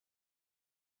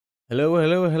Hello,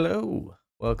 hello, hello.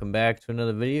 Welcome back to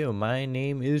another video. My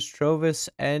name is Trovis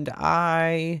and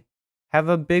I have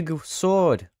a big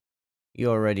sword. You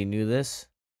already knew this,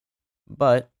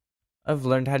 but I've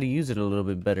learned how to use it a little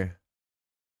bit better.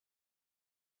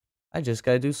 I just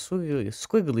gotta do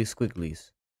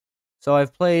squigglies. So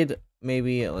I've played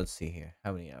maybe, let's see here,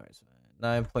 how many hours?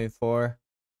 9.4.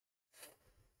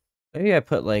 Maybe I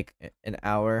put like an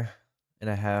hour and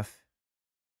a half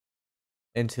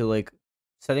into like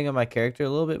setting up my character a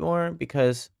little bit more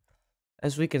because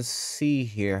as we can see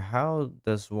here, how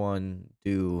does one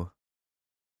do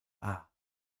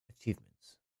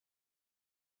achievements?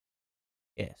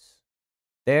 Yes.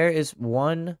 There is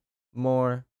one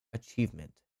more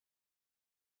achievement,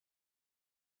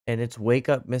 and it's Wake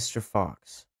Up Mr.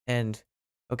 Fox. And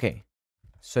okay,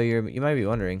 so you might be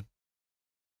wondering,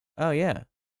 oh yeah,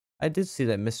 I did see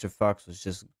that Mr. Fox was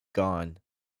just gone.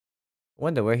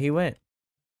 Wonder where he went.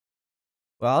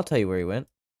 Well, I'll tell you where he went.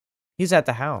 He's at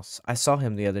the house. I saw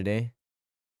him the other day.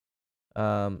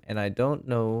 And I don't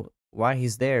know why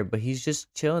he's there, but he's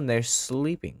just chilling there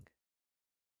sleeping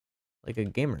like a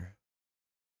gamer.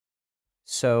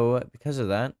 So, because of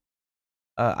that,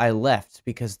 I left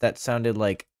because that sounded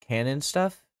like canon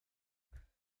stuff.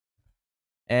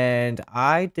 And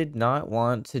I did not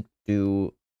want to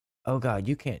do. Oh god,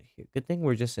 you can't hear. Good thing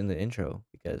we're just in the intro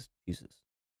because Jesus.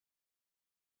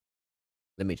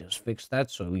 Let me just fix that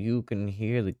so you can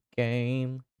hear the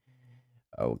game.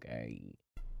 Okay.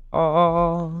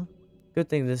 Oh, good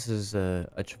thing this is a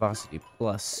Trovosity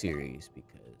Plus series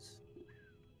because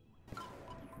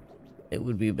it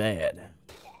would be bad.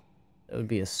 That would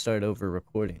be a start over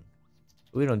recording.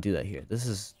 We don't do that here. This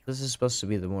is supposed to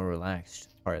be the more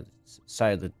relaxed part of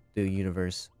side of the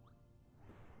universe.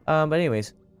 But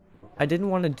anyways, I didn't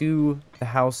want to do the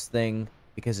house thing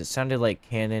because it sounded like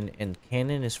canon, and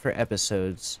canon is for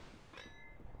episodes.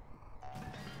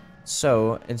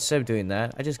 So instead of doing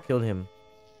that, I just killed him.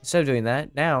 Instead of doing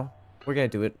that, now we're gonna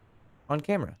do it on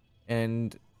camera,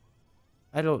 and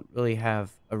I don't really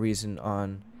have a reason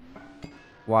on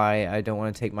why I don't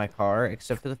want to take my car,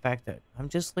 except for the fact that I'm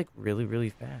just like really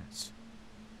fast.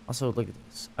 Also, look at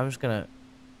this. I'm just gonna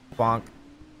bonk.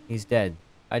 He's dead.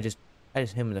 I just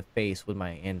hit him in the face with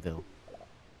my anvil.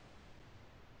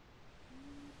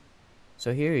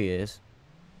 So here he is.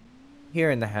 Here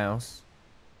in the house.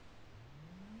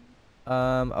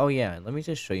 Oh yeah, let me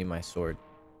just show you my sword.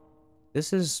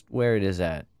 This is where it is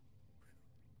at.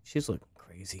 She's looking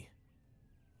crazy.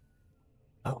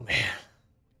 Oh man.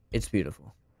 It's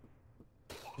beautiful.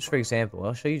 Just for example,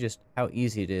 I'll show you just how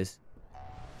easy it is to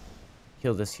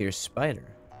kill this here spider.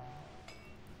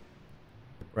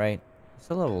 Right? It's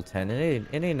a level 10. It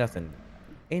ain't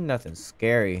nothing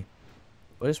scary.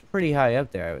 But it's pretty high up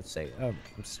there, I would say. Oh,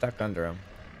 I'm stuck under him.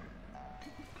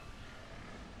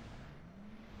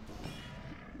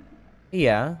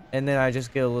 Yeah, and then I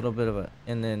just get a little bit of a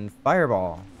and then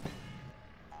fireball.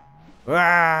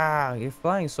 Ah, you're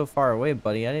flying so far away,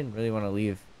 buddy. I didn't really want to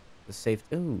leave the safe.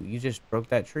 Ooh, you just broke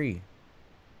that tree.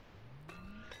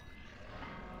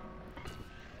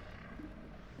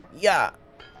 Yeah.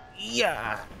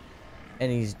 Yeah.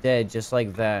 And he's dead just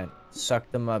like that.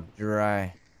 Sucked him up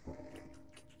dry.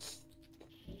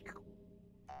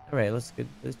 Alright, let's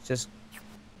just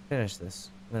finish this.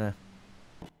 I'm gonna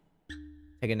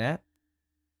take a nap.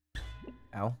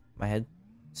 Ow, my head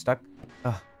stuck.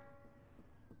 Ugh.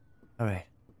 Alright.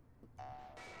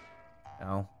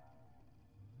 Ow.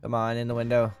 Come on, in the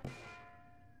window.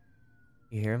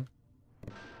 You hear him?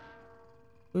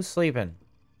 Who's sleeping?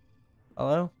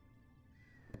 Hello?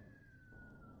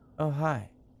 Oh, hi.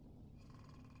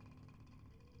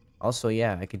 Also,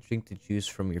 yeah, I could drink the juice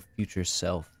from your future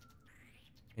self.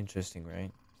 Interesting,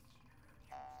 right?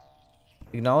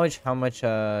 Acknowledge how much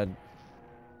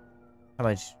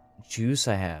juice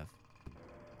I have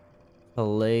to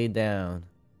lay down.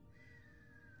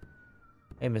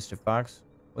 Hey, Mr. Fox.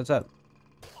 What's up?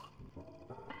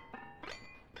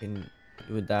 You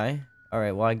would die?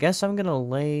 Alright, well, I guess I'm gonna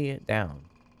lay down.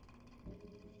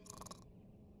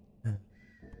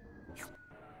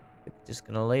 Just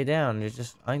gonna lay down.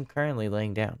 I'm currently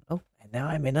laying down. Oh, and now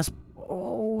I'm in a...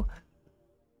 Oh!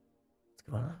 What's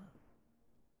going on?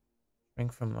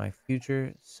 Drink from my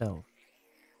future self.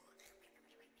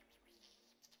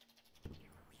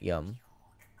 Yum.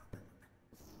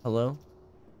 Hello?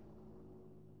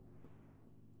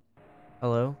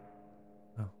 Hello?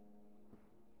 Oh.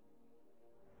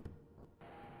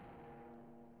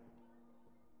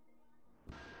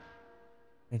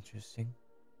 Interesting.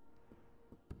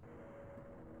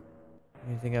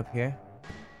 Anything up here?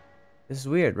 This is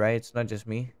weird, right? It's not just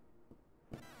me.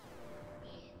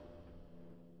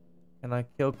 Can Can I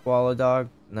kill koala dog?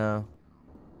 No.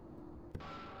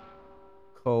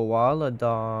 Koala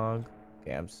dog.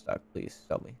 Okay, I'm stuck. Please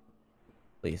help me.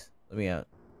 Please, let me out.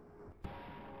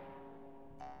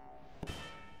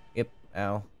 Yep.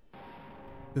 Ow.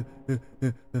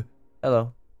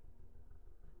 Hello.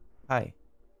 Hi.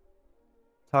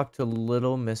 Talk to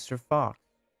little Mr. Fox.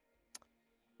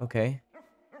 Okay.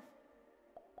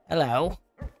 Hello.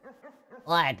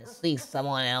 Glad to see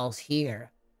someone else here.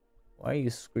 Why are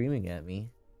you screaming at me?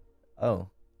 Oh,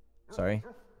 sorry.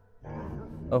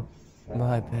 Oh,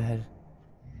 my bad.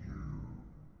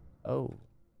 Oh,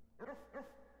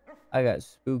 I got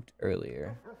spooked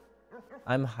earlier.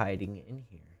 I'm hiding in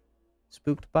here.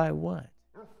 Spooked by what?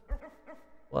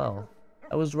 Well,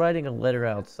 I was writing a letter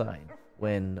outside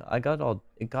when it got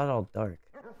all dark.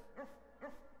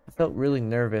 I felt really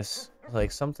nervous,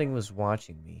 like something was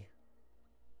watching me.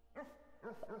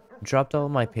 Dropped all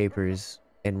my papers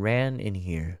and ran in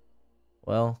here.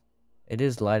 Well, it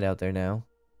is light out there now.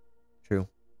 True,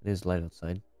 it is light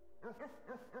outside.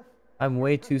 I'm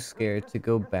way too scared to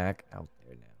go back out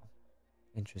there now.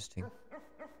 Interesting.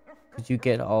 Could you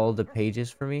get all the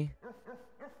pages for me?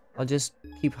 I'll just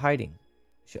keep hiding.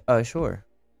 Sure.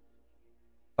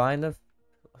 Find the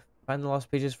find the lost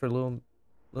pages for little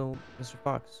Mr.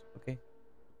 Fox. Okay.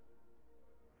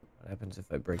 What happens if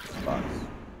I break this box?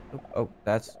 Oh,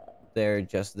 that's there,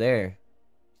 just there.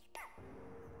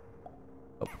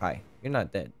 Oh, hi. You're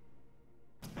not dead.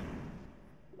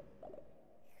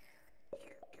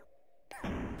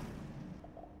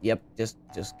 Yep,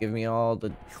 just give me all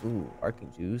the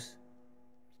arcing juice.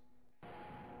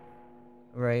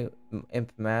 Right,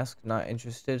 imp mask, not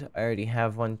interested. I already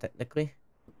have one technically.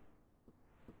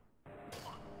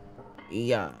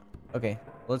 Yeah. Okay,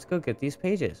 let's go get these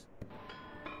pages.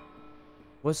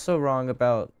 What's so wrong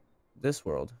about this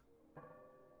world?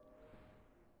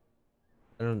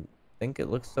 I don't think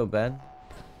it looks so bad.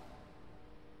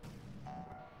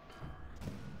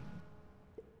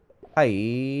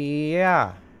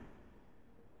 Hi-ya.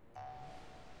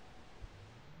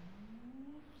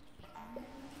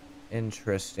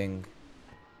 Interesting.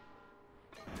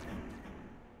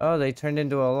 Oh, they turned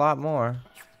into a lot more.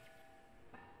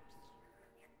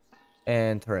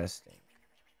 Interesting.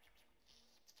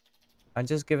 I'm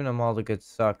just giving them all the good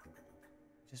suck.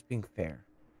 Just being fair.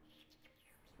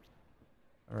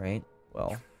 Alright,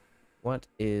 well. What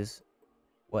is...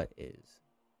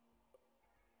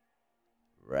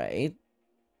 Right.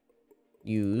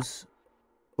 Use.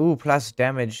 Ooh, plus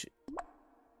damage.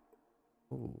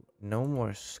 Ooh, no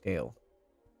more scale.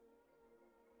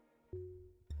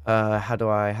 How do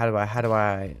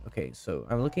I... Okay, so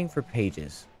I'm looking for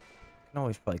pages. I can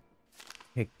always probably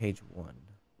pick page 1.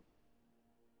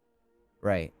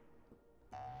 Right.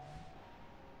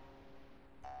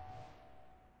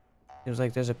 Seems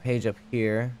like there's a page up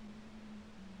here.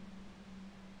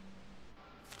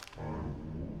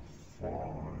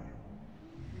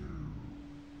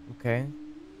 Okay.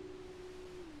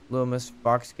 Little Miss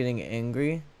Fox getting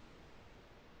angry.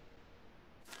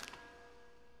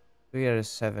 3 out of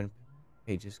 7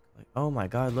 pages. Oh my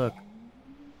god, look.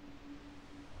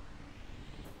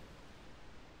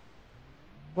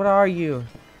 What are you?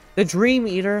 The Dream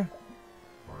Eater?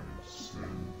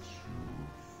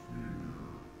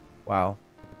 Wow.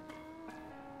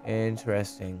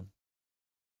 Interesting.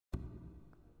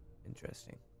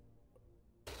 Interesting.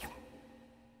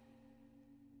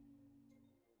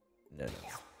 No.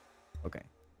 Okay.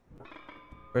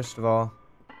 First of all,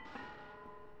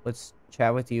 let's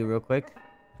chat with you real quick.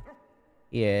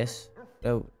 Yes.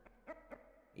 Oh.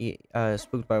 Yeah,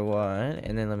 spooked by what?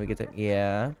 And then let me get that.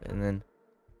 Yeah. And then.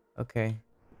 Okay.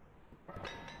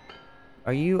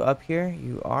 Are you up here?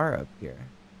 You are up here.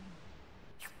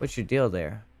 What's your deal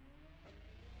there?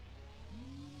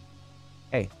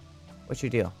 Hey. What's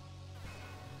your deal?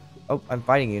 Oh, I'm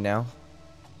fighting you now.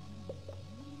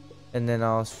 And then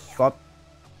I'll swap.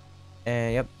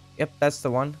 And yep, that's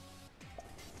the one.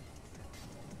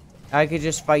 I could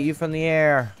just fight you from the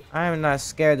air. I'm not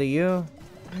scared of you.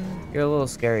 You're a little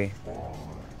scary.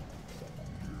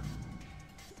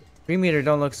 3-meter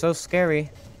don't look so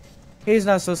scary. He's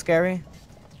not so scary.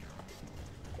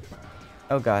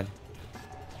 Oh god.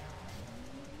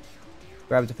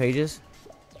 Grab the pages.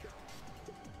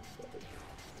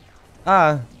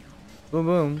 Ah. Boom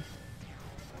boom.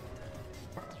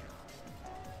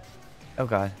 Oh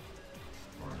god.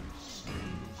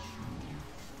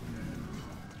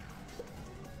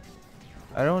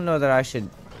 I don't know that I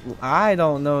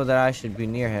should be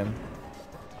near him.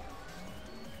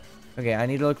 Okay, I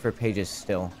need to look for pages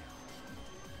still.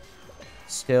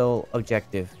 Still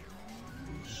objective.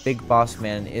 Big boss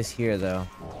man is here though.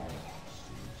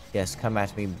 Yes, come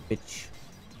at me, bitch.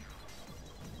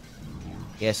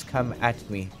 Yes, come at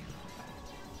me.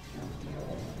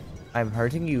 I'm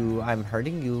hurting you. I'm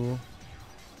hurting you.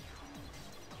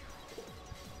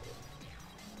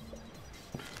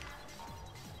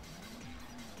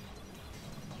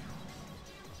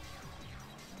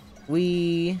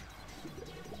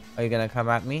 Are you gonna come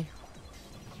at me?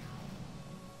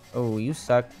 Oh, you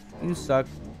suck. You suck.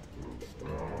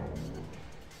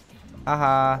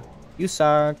 Haha. You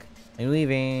suck. I'm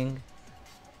leaving.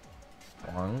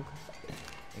 Bonk.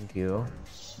 Thank you.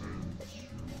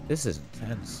 This is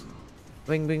intense.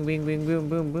 Bing, bing, bing, bing, boom,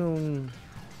 boom, boom.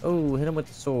 Oh, hit him with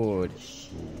the sword.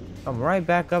 Come right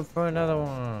back up for another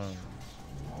one.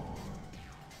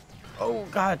 Oh,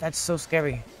 God, that's so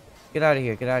scary. Get out of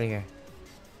here. Get out of here.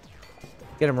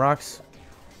 Get him, Rocks.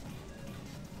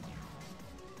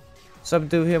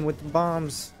 Subdue him with the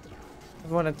bombs.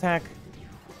 Everyone attack.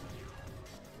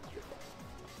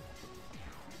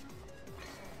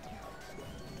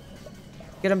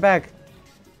 Get him back.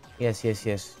 Yes, yes,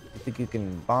 yes. You think you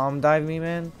can bomb dive me,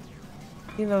 man?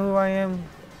 You know who I am?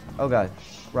 Oh, God.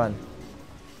 Run.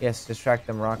 Yes, distract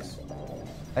them, Rocks.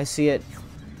 I see it.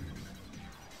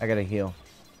 I gotta heal.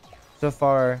 So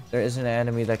far, there isn't an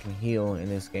enemy that can heal in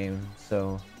this game,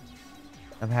 so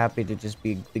I'm happy to just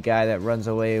be the guy that runs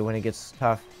away when it gets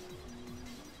tough.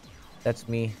 That's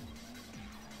me.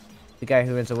 The guy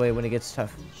who runs away when it gets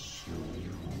tough.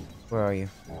 Where are you?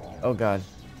 Oh, God.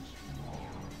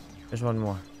 There's one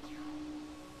more.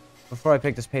 Before I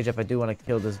pick this page up, I do want to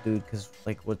kill this dude, because,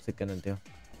 like, what's it gonna do?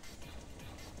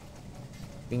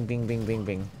 Bing, bing, bing, bing,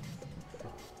 bing.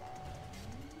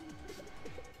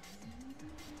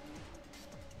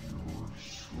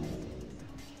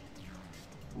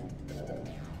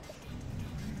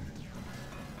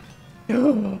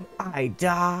 I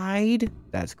died?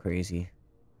 That's crazy.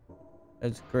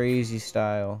 That's crazy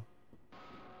style.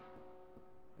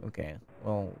 Okay,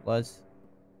 well, let's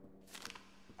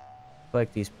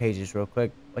collect these pages real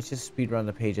quick. Let's just speed run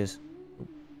the pages.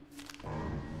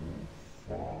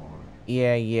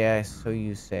 Yeah, yeah, so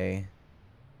you say.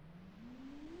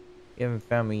 You haven't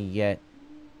found me yet.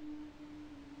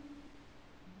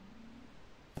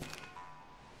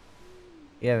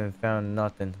 You haven't found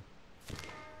nothing.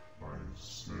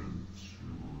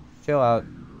 Chill out.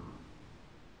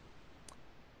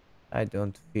 I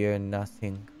don't fear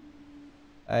nothing.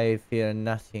 I fear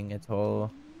nothing at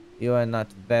all. You are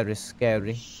not very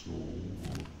scary.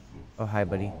 Oh, hi,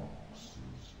 buddy.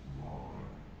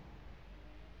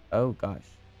 Oh, gosh.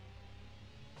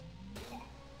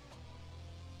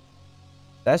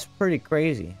 That's pretty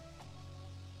crazy.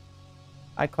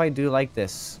 I quite do like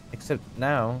this. Except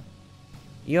now,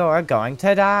 you're going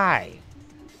to die.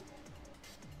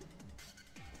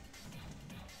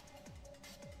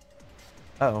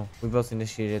 Uh-oh, we both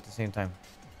initiated at the same time.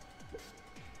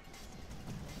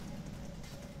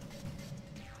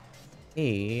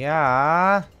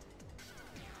 Yeah.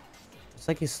 It's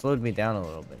like he slowed me down a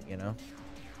little bit, you know?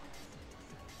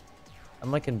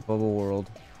 I'm like in Bubble World.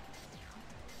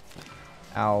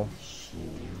 Ow.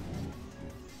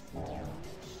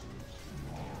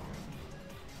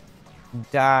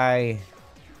 Die.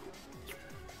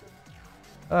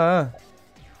 I'm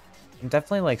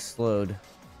definitely like slowed.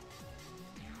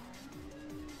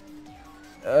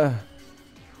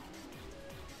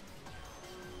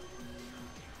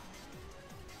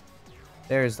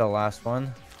 There's the last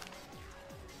one.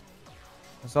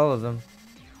 That's all of them.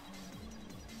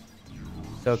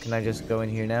 So can I just go in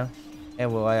here now?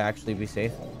 And will I actually be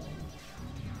safe?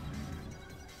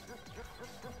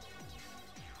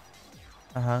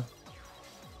 Uh-huh.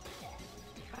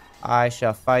 I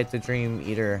shall fight the Dream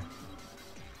Eater.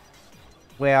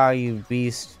 Where are you,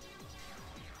 beast?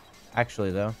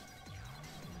 Actually, though.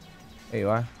 There you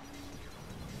are.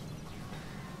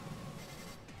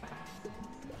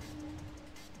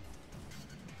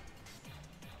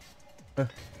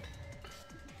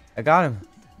 I got him.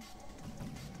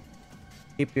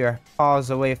 Keep your paws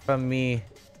away from me.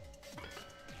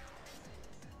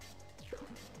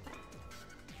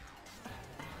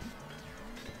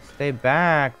 Stay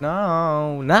back.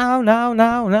 No. No, no,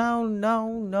 no, no, no,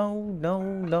 no, no, no,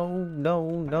 no,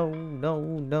 no, no,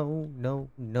 no, no,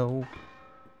 no.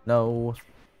 No.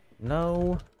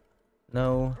 No.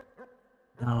 No.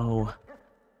 No.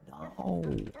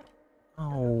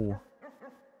 No.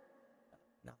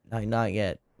 No. Not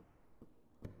yet.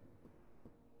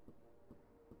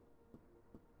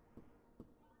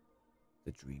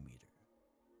 The Dream Eater.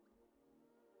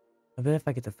 I bet if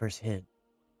I get the first hit,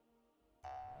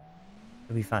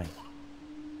 it'll be fine.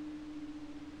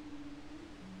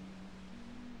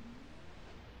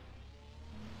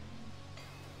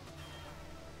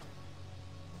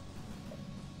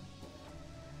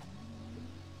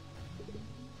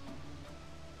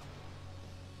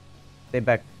 Stay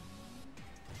back.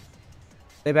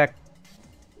 Stay back.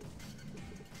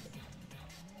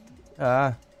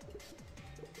 Ah.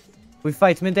 We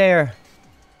fight midair.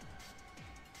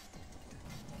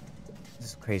 This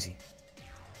is crazy.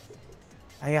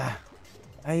 Aya.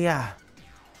 Aya.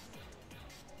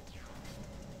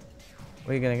 Where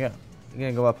are you gonna go? You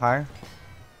gonna go up higher?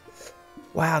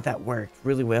 Wow, that worked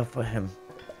really well for him.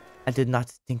 I did not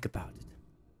think about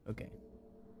it. Okay.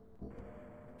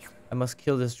 I must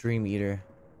kill this dream eater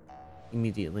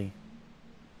immediately.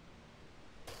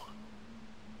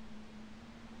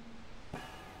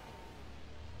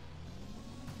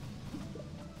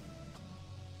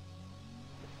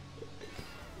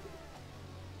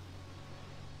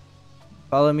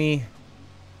 Follow me.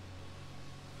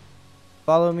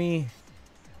 Follow me.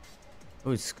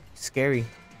 Oh, it's scary.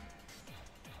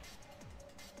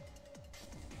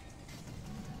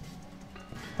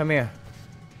 Come here.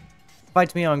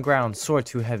 Fight me on ground. Sword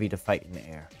too heavy to fight in the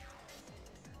air.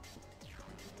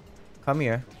 Come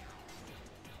here.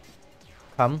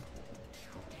 Come.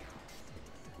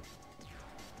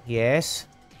 Yes.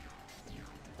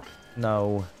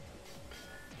 No.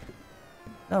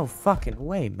 No fucking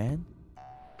way, man.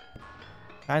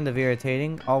 Kind of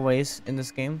irritating, always, in this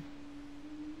game.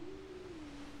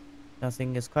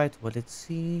 Nothing is quite what it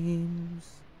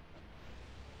seems.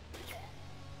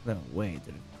 No way,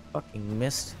 did it fucking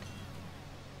missed?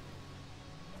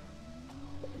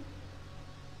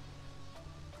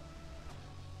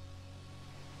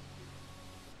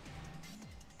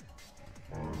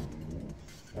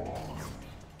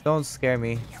 Don't scare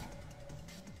me.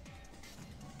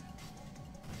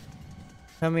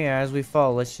 Come here, as we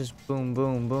fall, let's just boom,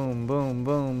 boom, boom, boom,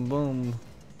 boom, boom.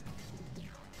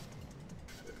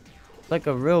 Like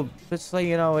a real, it's like,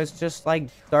 you know, it's just like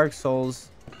Dark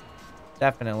Souls.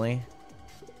 Definitely.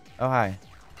 Oh, hi.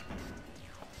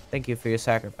 Thank you for your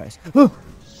sacrifice.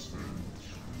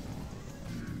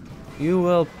 You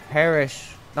will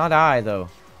perish. Not I, though.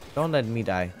 Don't let me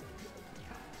die.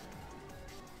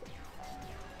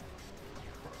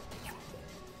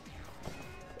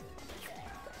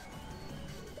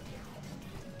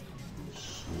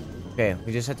 Okay,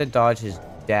 we just have to dodge his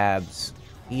dabs.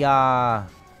 Yeah.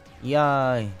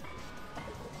 Yeah.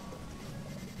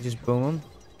 Just boom him.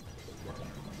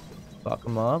 Fuck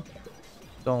him up.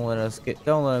 Don't let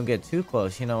him get too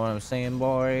close, you know what I'm saying,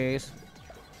 boys?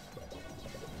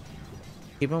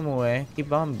 Keep him away.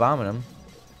 Keep on bombing him.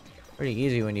 Pretty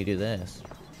easy when you do this.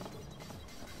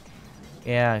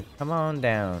 Yeah, come on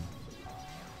down.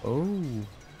 Oh.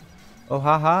 Oh,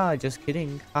 haha, just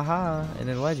kidding. Haha. And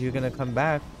then what? You're gonna come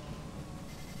back.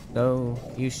 No,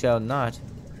 you shall not.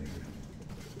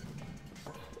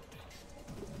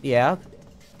 Yep.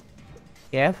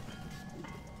 Yep.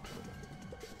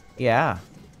 Yeah.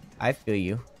 I feel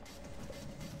you.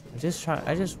 I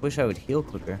just wish I would heal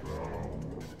quicker.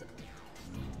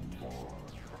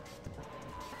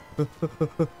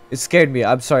 It scared me.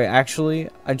 I'm sorry. Actually,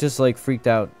 I just like freaked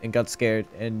out and got scared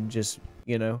and just,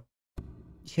 you know.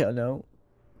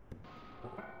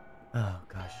 Oh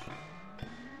gosh.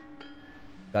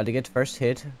 Got to get first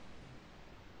hit.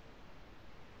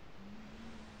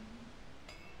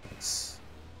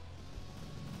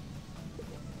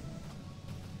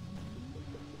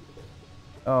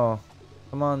 Oh,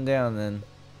 come on down then.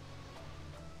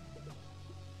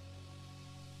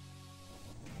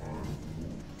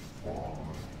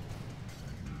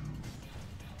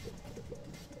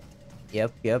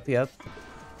 Yep, yep, yep.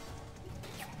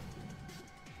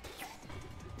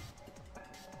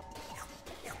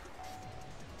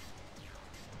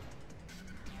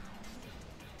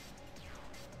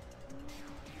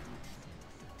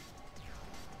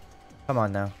 Come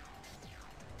on now.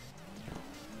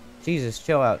 Jesus,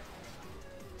 chill out.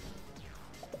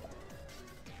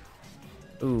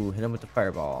 Ooh, hit him with the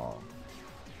fireball.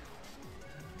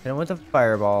 Hit him with the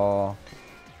fireball.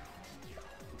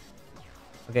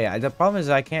 Okay, the problem is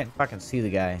I can't fucking see the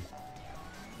guy.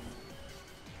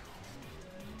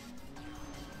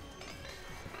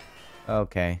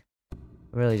 Okay.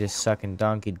 Really just sucking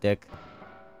donkey dick.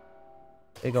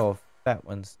 Big ol' fat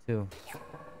ones, too.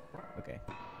 Okay.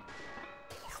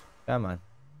 Come on.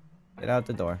 Get out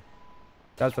the door.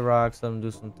 Drop the rocks, let them do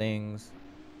some things.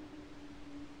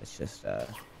 It's just,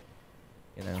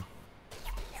 you know.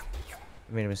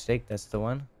 I made a mistake, that's the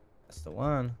one. That's the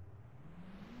one.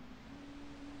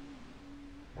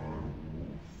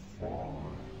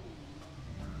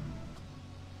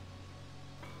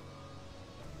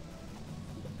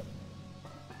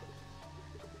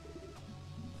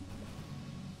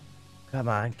 Come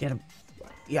on, get him.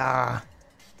 Yeah.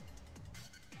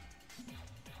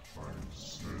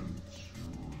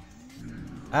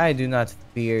 I do not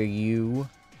fear you.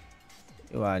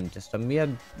 You are just a mere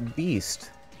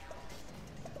beast.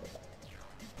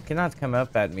 You cannot come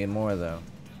up at me more, though.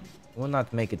 You will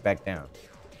not make it back down.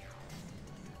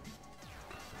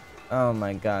 Oh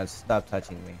my god, stop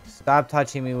touching me. Stop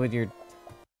touching me with your...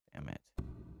 Damn it.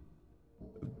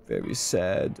 Very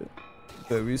sad.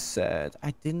 Very sad.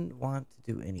 I didn't want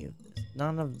to do any of this.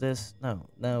 None of this. No,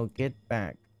 no, get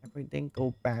back. Everything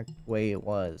go back the way it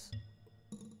was.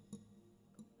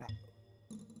 Back.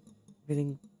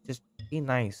 Everything, just be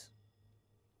nice.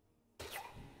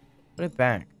 Put it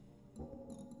back.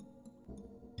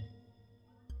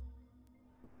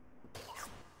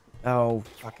 Oh,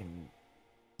 fucking...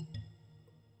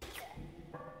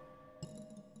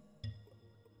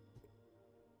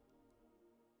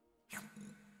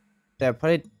 There,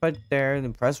 put it there, and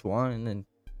then press 1, and then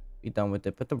be done with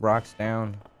it. Put the rocks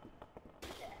down.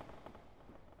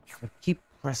 But keep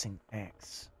pressing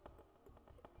X.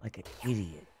 Like an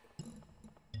idiot.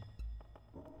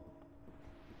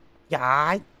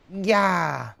 Yeah,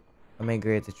 yeah. I'm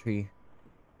angry at the tree.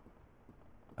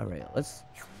 Alright, let's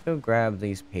go grab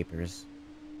these papers.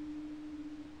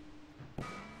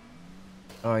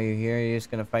 Oh, are you here? You're just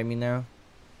gonna fight me now?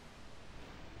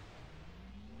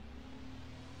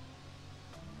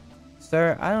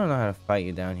 Sir, I don't know how to fight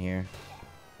you down here.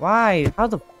 Why? How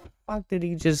the fuck did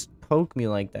he just poke me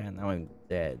like that? Now I'm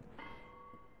dead.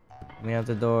 Get me out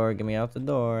the door. Get me out the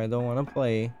door. I don't want to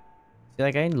play. See,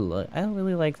 like, I don't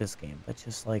really like this game. But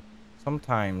just, like,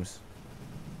 sometimes...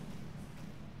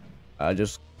 I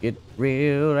just get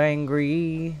real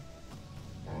angry.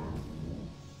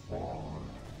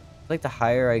 Like, the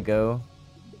higher I go,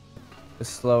 the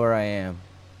slower I am.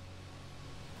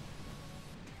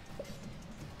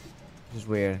 Which is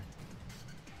weird.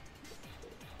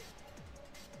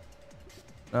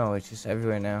 No, it's just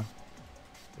everywhere now.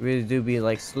 It really do be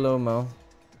like slow-mo.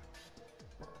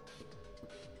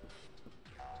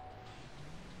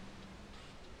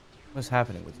 What's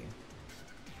happening with you?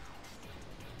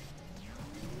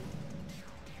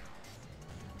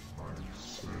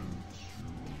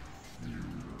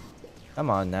 Come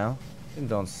on now. You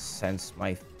don't sense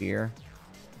my fear.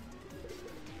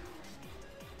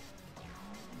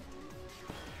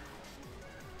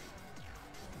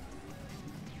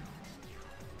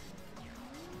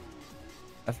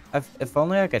 If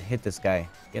only I could hit this guy,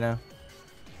 you know?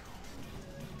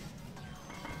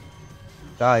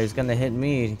 God, he's gonna hit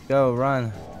me. Go,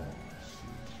 run.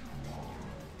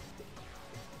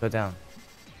 Go down.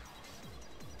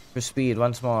 For speed,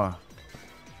 once more.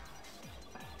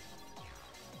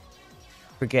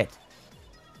 Forget.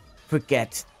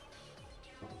 Forget.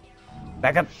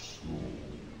 Back up.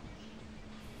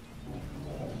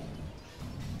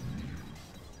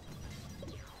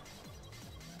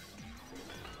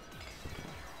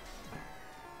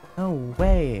 No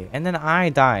way. And then I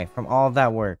die from all of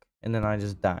that work. And then I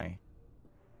just die.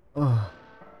 Oh.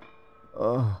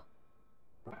 Oh.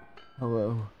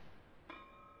 Hello.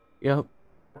 Yep.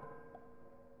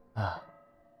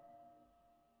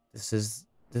 This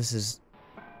is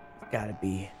gotta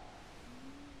be.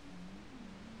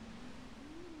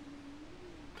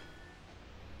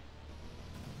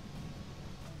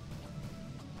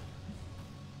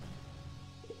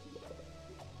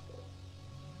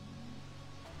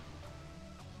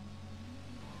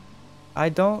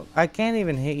 I can't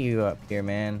even hit you up here,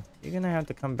 man. You're gonna have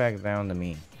to come back down to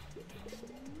me.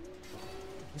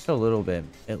 Just a little bit,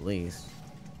 at least.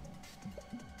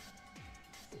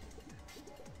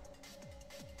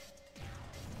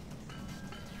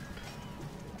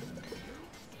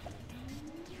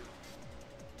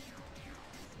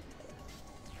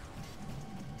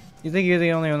 You think you're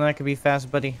the only one that could be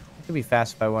fast, buddy? I could be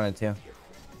fast if I wanted to.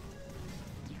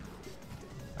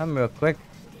 I'm real quick.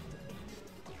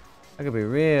 I could be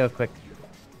real quick.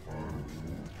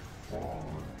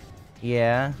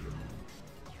 Yeah.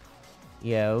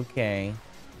 Yeah, okay.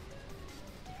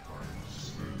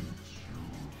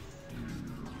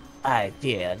 I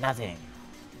fear nothing.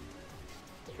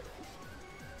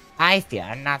 I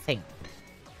fear nothing.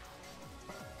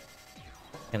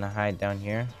 Gonna hide down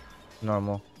here.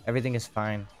 Normal. Everything is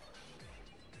fine.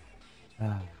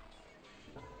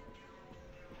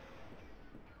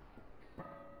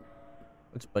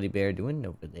 What's Buddy Bear doing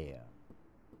over there?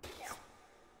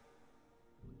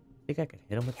 Think I could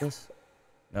hit him with this?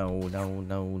 No, no,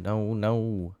 no, no,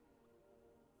 no.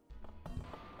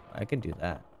 I can do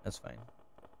that. That's fine.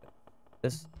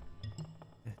 This.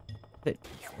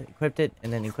 Equipped it,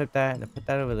 and then equip that, and then put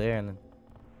that over there, and then...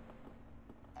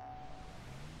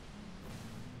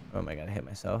 Oh my god, I hit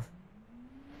myself.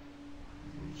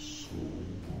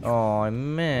 Oh, I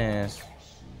missed.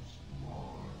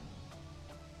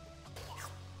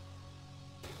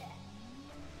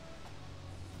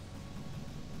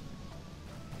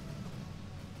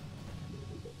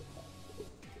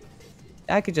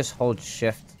 I could just hold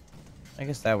shift. I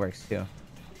guess that works too.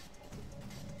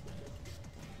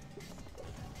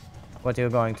 What are you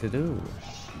going to do?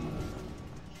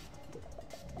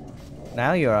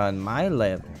 Now you're on my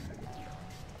level.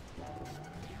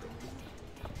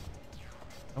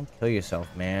 Don't kill yourself,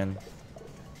 man.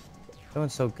 Doing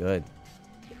so good.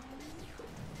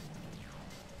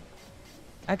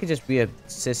 I could just be a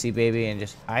sissy baby and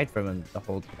just hide from him the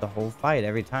whole fight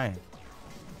every time.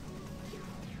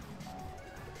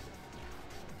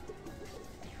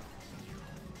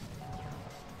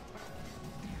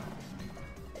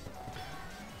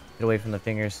 Get away from the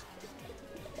fingers.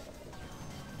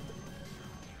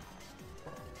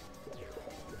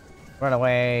 Run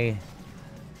away.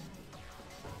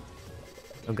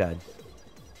 Oh god.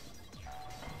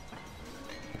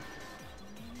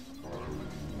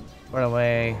 Run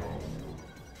away.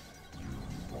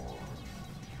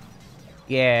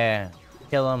 Yeah.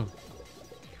 Kill him.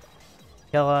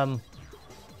 Kill him.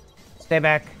 Stay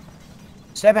back.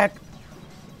 Stay back.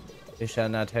 You shall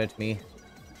not hurt me.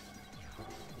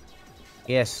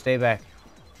 Yes, stay back.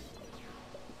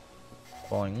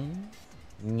 Boing.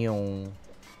 Nyong.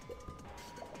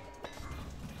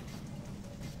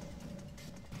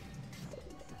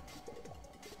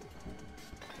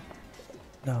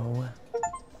 No.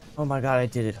 Oh my god, I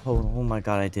did it. Oh my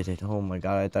god, I did it. Oh my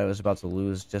god, I thought I was about to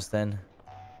lose just then.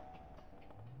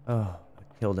 Oh,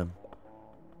 I killed him.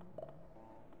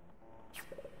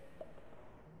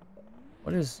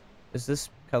 What is this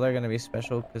color gonna be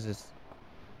special because it's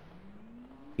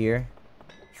here?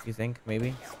 You think,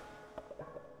 maybe?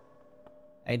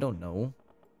 I don't know.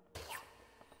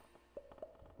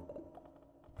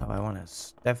 Oh,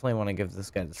 definitely want to give this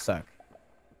guy the suck.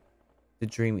 The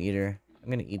Dream Eater. I'm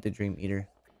gonna eat the Dream Eater.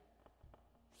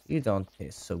 You don't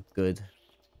taste so good.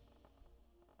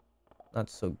 Not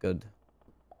so good.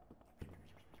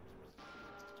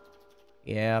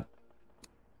 Yep.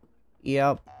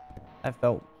 Yep. I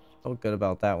felt good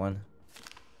about that one.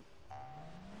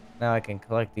 Now I can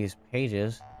collect these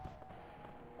pages.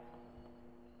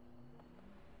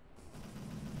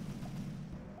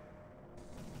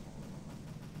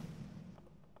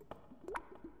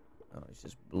 Oh, it's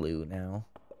just blue now.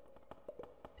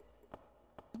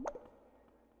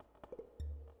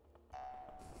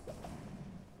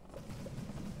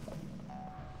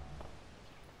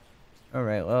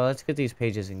 Alright, well, let's get these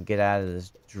pages and get out of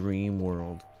this dream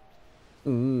world.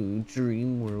 Ooh,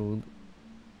 dream world.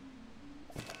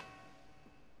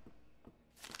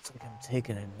 It's like I'm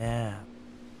taking a nap.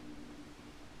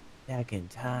 Back in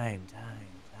time. It's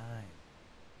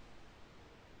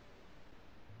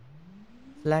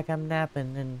like I'm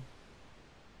napping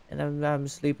and I'm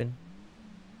sleeping.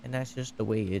 And that's just the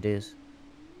way it is.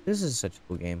 This is such a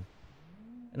cool game.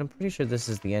 And I'm pretty sure this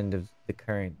is the end of the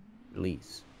current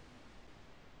release.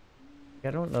 I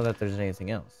don't know that there's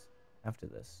anything else after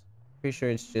this. Pretty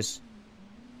sure it's just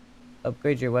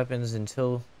upgrade your weapons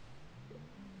until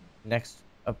next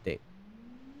update.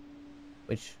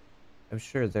 Which I'm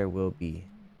sure there will be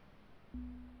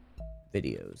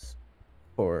videos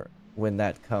for when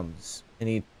that comes.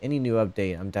 Any new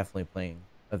update, I'm definitely playing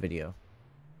a video.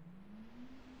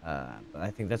 But I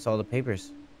think that's all the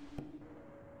papers.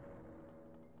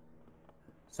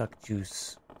 Suck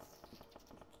juice.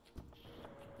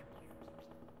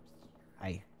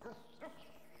 Hi.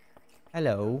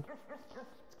 Hello.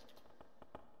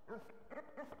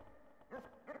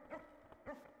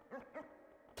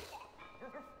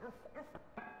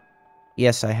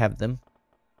 Yes, I have them.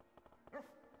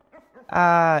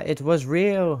 Ah, it was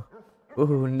real.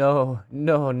 Ooh,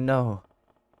 no.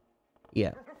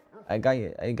 Yeah. I got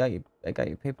your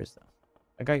papers though.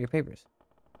 I got your papers.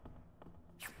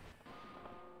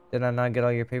 Did I not get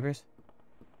all your papers?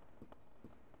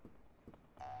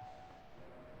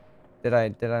 Did I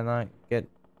not get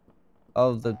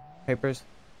all of the papers?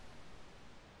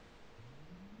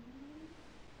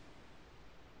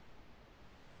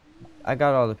 I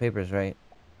got all the papers, right?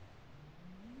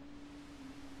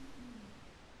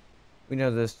 We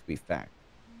know this to be fact.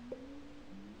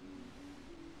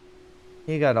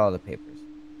 He got all the papers.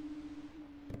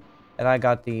 And I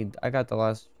got the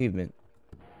last achievement.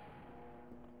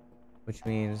 Which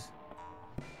means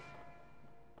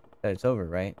that it's over,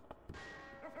 right?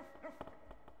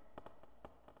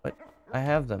 But I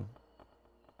have them.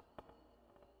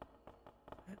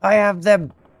 I have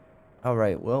them!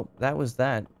 Alright, well, that was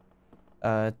that.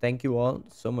 Thank you all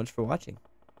so much for watching.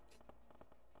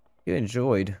 If you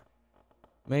enjoyed,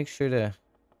 make sure to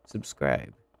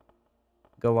subscribe.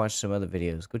 Go watch some other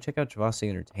videos. Go check out Trovosity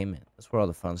Entertainment. That's where all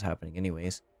the fun's happening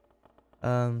anyways.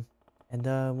 And And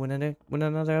when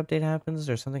another update happens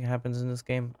or something happens in this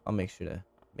game, I'll make sure to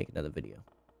make another video.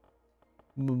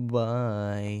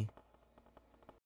 Bye.